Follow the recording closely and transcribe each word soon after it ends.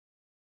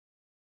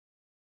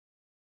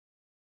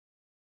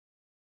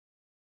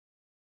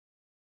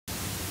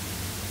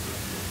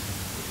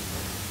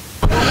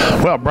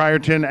Well,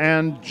 Brierton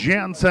and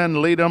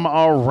Jansen lead them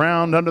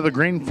around under the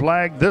green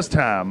flag this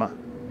time.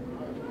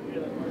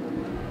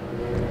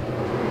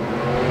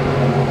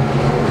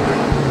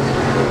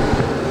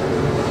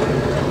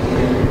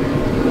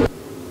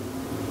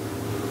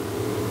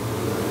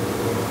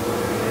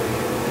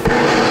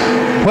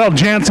 Well,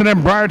 Jansen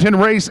and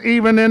Brierton race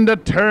even into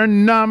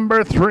turn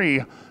number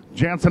 3.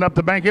 Jansen up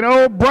the banking.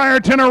 Oh,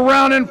 Brierton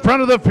around in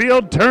front of the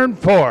field, turn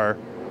 4.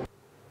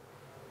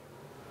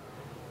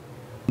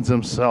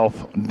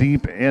 Himself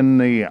deep in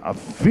the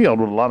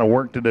field with a lot of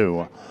work to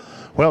do.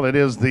 Well, it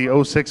is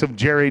the 06 of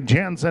Jerry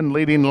Jansen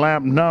leading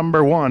lap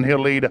number 1. He'll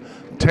lead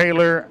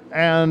Taylor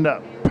and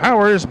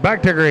Powers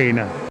back to green.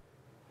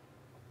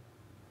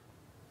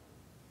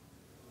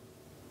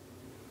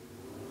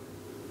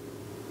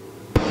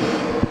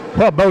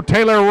 Well, Bo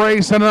Taylor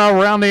racing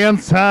around the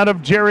inside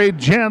of Jerry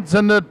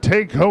Jansen to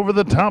take over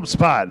the top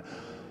spot.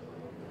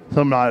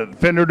 Some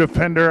fender to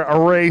fender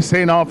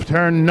racing off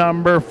turn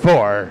number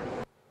 4.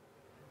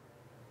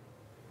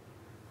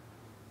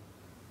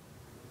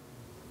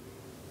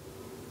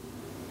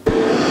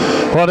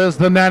 What is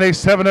the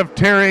 97 of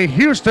Terry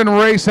Houston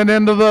racing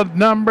into the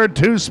number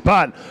 2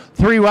 spot?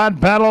 3-wide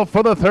battle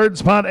for the 3rd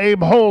spot.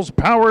 Abe Holes,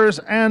 Powers,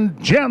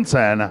 and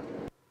Jansen.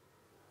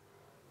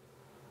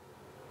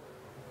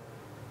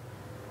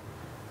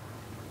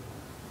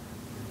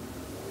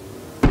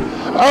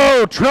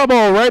 Oh,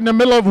 trouble right in the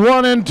middle of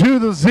 1 and 2.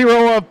 The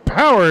 0 of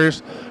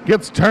Powers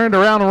gets turned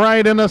around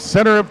right in the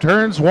center of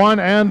turns 1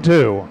 and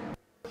 2.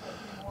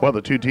 Well,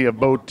 the 2T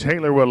of Bo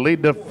Taylor will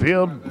lead the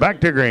field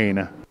back to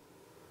green.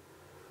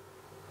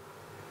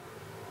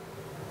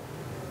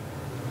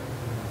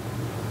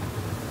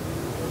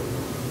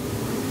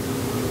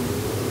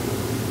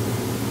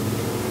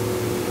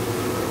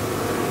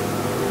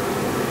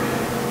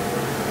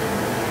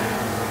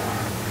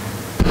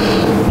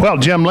 Well,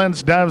 Jim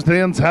Lynch dives to the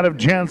inside of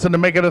Jansen to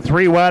make it a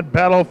 3-wide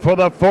battle for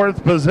the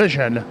 4th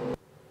position.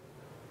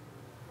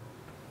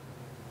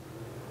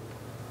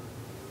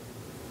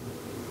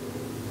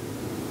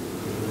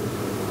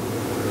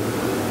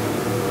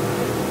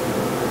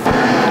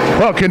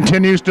 Well,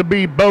 continues to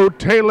be Bo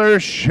Taylor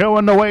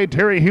showing the way.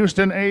 Terry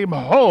Houston, Abe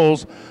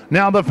Holes.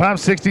 Now the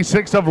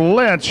 566 of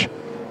Lynch.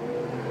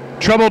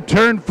 Trouble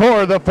turn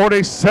 4, the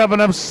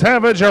 47 of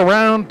Savage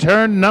around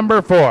turn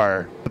number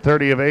 4. The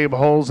 30 of Abe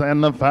Holes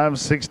and the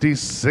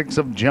 566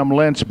 of Jim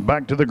Lynch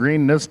back to the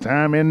green, this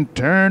time in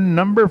turn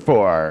number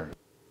 4.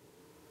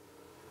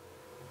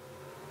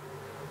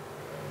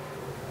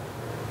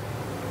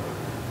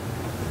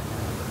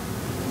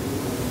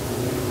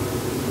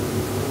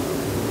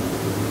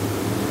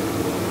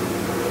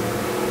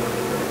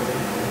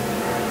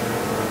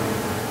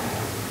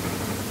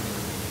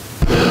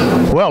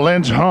 Well,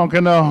 Lynch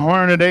honking the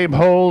horn at Abe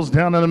Holes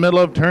down in the middle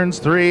of turns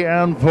 3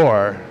 and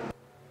 4.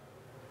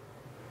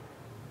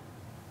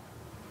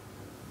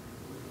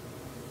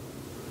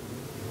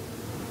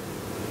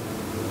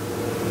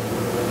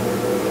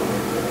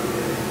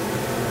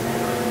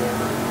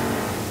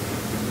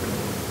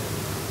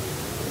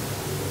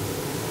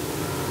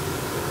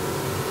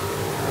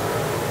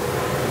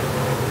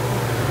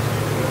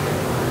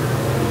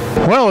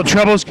 Well, the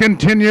troubles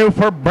continue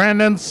for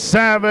Brandon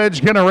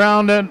Savage. Get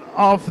around and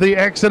off the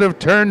exit of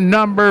turn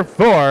number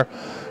 4.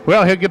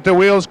 Well, he'll get the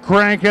wheels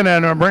cranking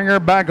and bring her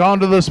back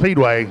onto the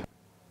speedway.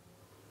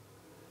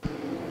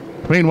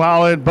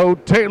 Meanwhile, Bo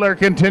Taylor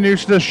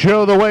continues to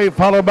show the way,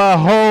 followed by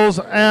Holes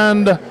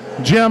and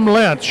Jim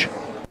Lynch.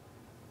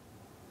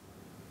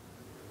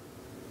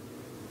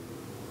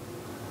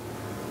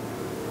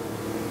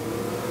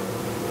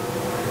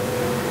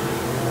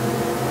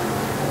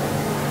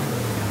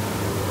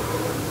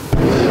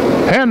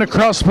 And the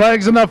cross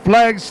flags and the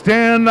flag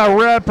stand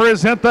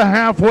represent the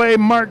halfway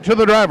mark to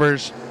the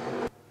drivers.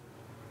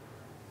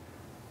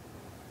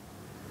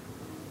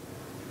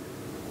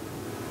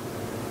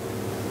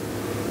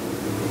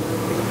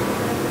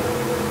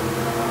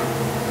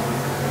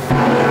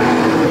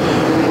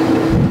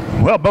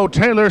 Well, Bo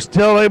Taylor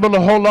still able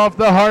to hold off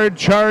the hard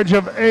charge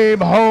of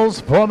Abe Holes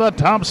for the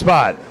top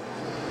spot.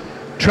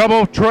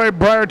 Trouble Troy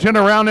Brierton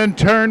around in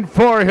turn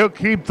 4. He'll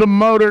keep the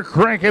motor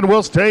cranking.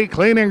 Will stay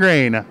clean and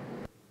green.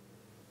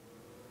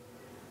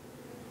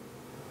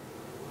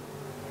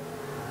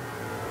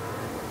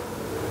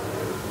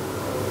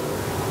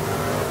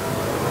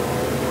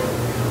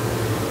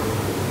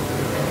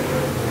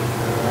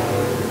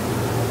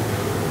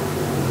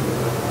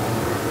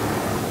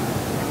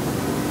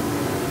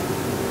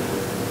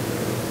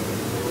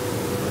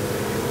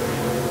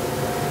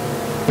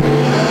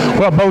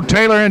 Well, Bo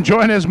Taylor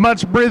enjoying as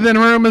much breathing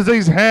room as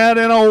he's had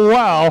in a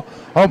while.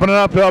 Opening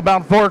up to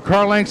about 4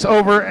 car lengths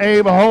over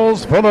Abe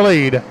Holes for the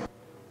lead.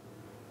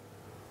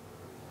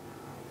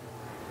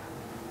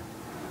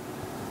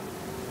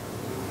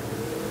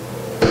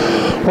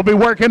 We'll be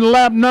working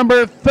lap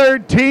number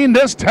 13,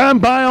 this time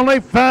by only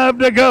 5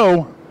 to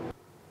go.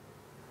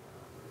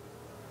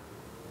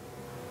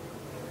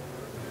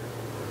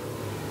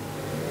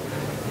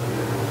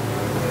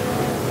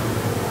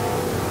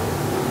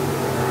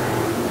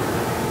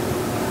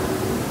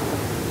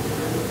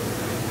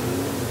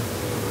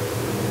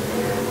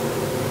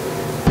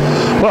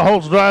 The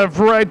Holtz drive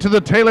right to the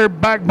Taylor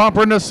back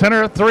bumper in the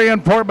center, 3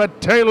 and 4,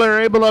 but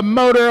Taylor able to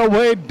motor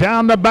away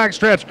down the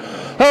backstretch.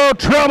 Oh,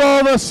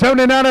 trouble, the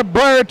 79 of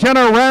Briarton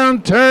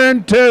around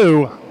turn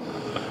 2.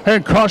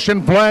 And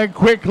caution flag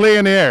quickly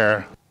in the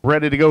air.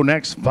 Ready to go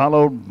next,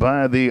 followed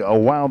by the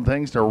Wild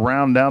Things to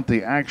round out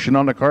the action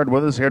on the card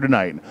with us here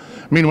tonight.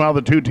 Meanwhile,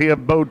 the 2T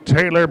of Bo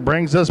Taylor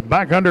brings us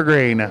back under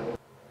green.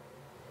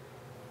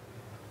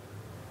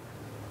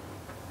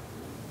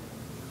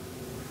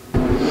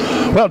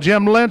 Well,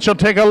 Jim Lynch will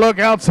take a look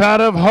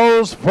outside of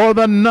holes for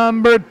the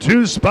number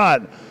 2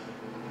 spot.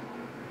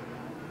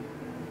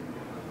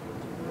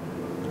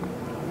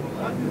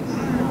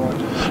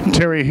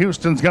 Terry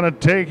Houston's going to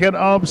take it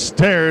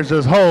upstairs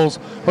as holes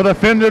with a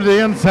fender to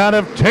the inside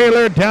of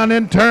Taylor down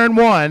in turn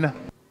 1.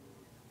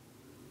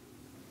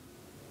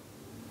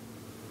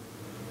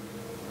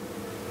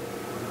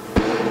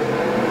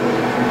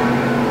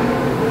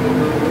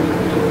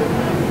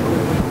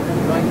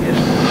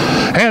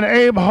 And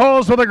Abe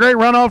Holes with a great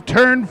run off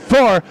turn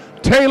 4.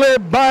 Taylor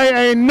by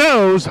a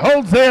nose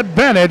holds the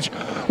advantage.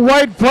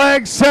 White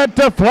flag set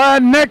to fly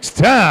next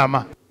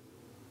time.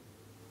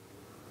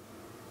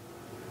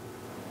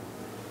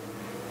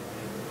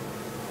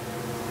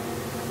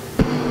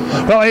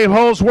 Well, Abe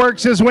Holes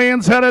works his way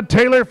inside of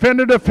Taylor,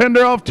 fender to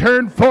fender off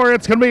turn 4.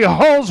 It's going to be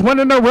Holes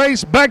winning the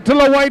race back to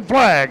the white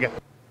flag.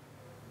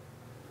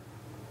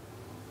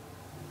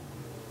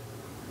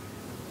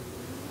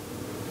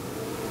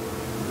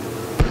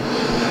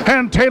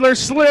 And Taylor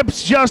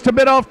slips just a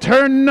bit off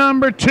turn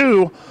number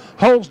 2.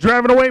 Holes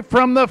driving away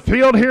from the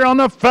field here on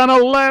the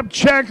final lap.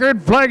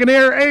 Checkered flag in the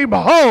air. Abe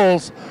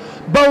Holes,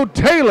 Bo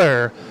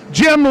Taylor,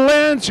 Jim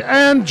Lynch,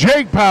 and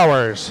Jake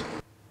Powers.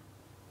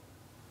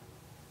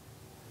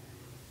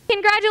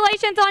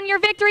 Congratulations on your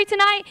victory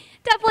tonight.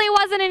 Definitely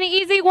wasn't an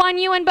easy one.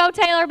 You and Bo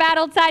Taylor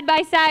battled side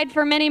by side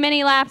for many,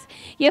 many laps.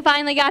 You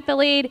finally got the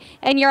lead,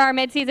 and you're our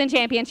midseason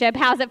championship.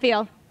 How's it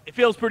feel? It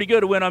feels pretty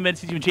good to win on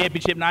midseason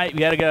championship night.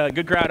 We had a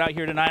good crowd out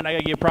here tonight, and I got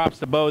to give props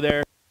to Bo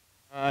there.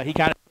 He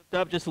kind of slipped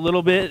up just a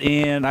little bit,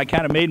 and I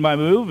kind of made my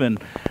move, and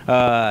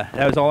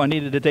that was all I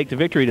needed to take the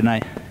victory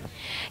tonight.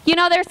 You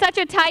know, there's such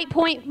a tight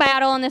point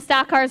battle in the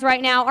stock cars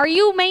right now. Are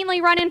you mainly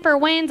running for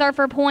wins or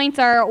for points,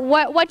 or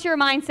what's your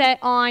mindset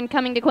on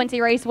coming to Quincy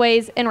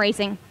Raceways and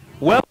racing?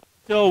 Well,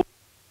 so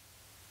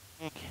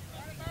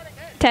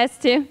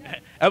test 2.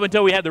 Up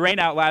until we had the rain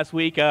out last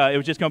week, it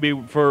was just going to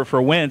be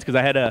for wins because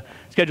I had a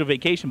scheduled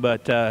vacation,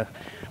 but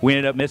we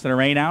ended up missing a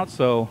rain out,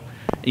 so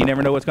you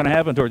never know what's going to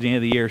happen towards the end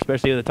of the year,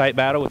 especially with a tight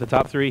battle with the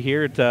top 3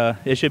 here.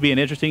 It should be an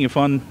interesting and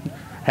fun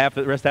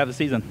rest half of the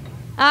season.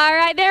 All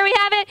right, there we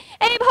have it.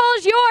 Abe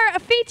Holes, your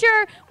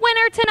feature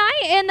winner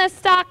tonight in the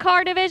stock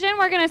car division.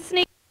 We're going to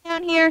sneak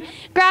down here,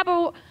 grab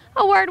a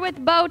word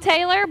with Bo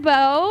Taylor.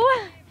 Bo,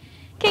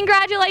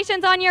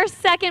 congratulations on your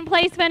 2nd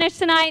place finish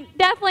tonight.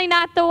 Definitely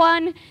not the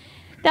one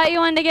that you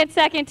wanted to get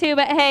second to,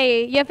 but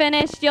hey, you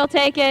finished, you'll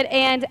take it,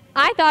 and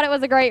I thought it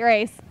was a great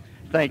race.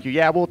 Thank you.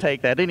 Yeah, we'll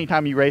take that.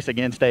 Anytime you race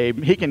against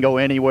Abe, he can go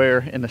anywhere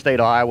in the state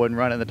of Iowa and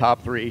run in the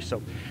top 3.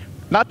 So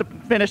not the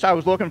finish I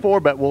was looking for,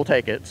 but we'll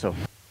take it. So.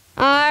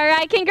 All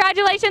right,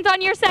 congratulations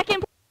on your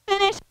 2nd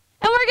finish.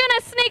 And we're going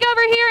to sneak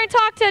over here and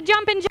talk to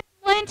Jumpin' Jim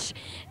Lynch.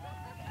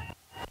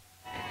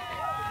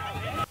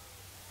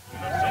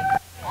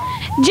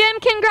 Jim,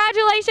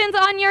 congratulations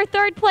on your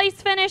 3rd place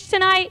finish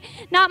tonight.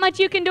 Not much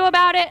you can do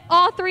about it.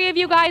 All 3 of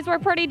you guys were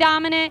pretty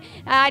dominant.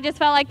 I just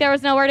felt like there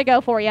was nowhere to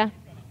go for you.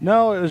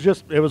 No,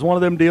 it was one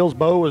of them deals.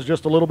 Bo was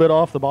just a little bit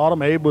off the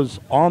bottom. Abe was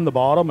on the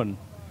bottom, and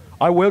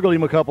I wiggled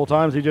him a couple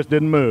times. He just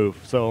didn't move.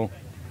 So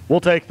we'll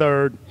take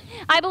 3rd.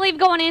 I believe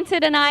going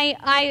into tonight,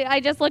 I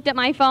just looked at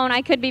my phone.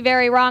 I could be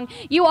very wrong.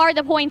 You are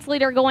the points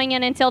leader going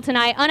in until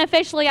tonight.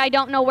 Unofficially, I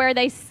don't know where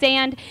they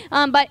stand,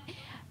 but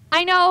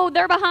I know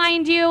they're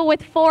behind you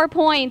with 4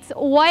 points.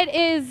 What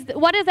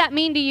does that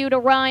mean to you to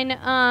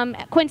run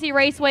Quincy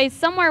Raceways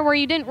somewhere where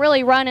you didn't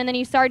really run and then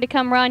you started to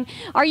come run?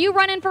 Are you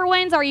running for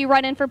wins or are you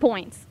running for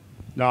points?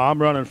 No,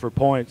 I'm running for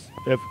points.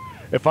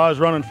 If I was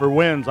running for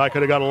wins, I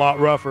could have got a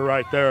lot rougher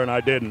right there, and I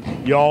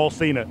didn't. You all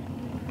seen it.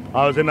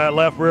 I was in that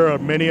left rear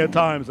many a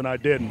times, and I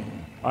didn't.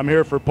 I'm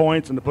here for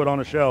points and to put on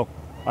a show.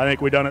 I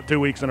think we've done it 2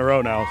 weeks in a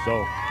row now. So.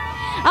 All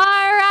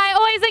right,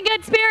 always in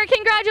good spirit.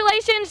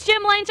 Congratulations,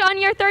 Jim Lynch, on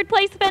your 3rd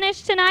place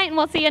finish tonight, and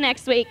we'll see you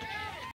next week.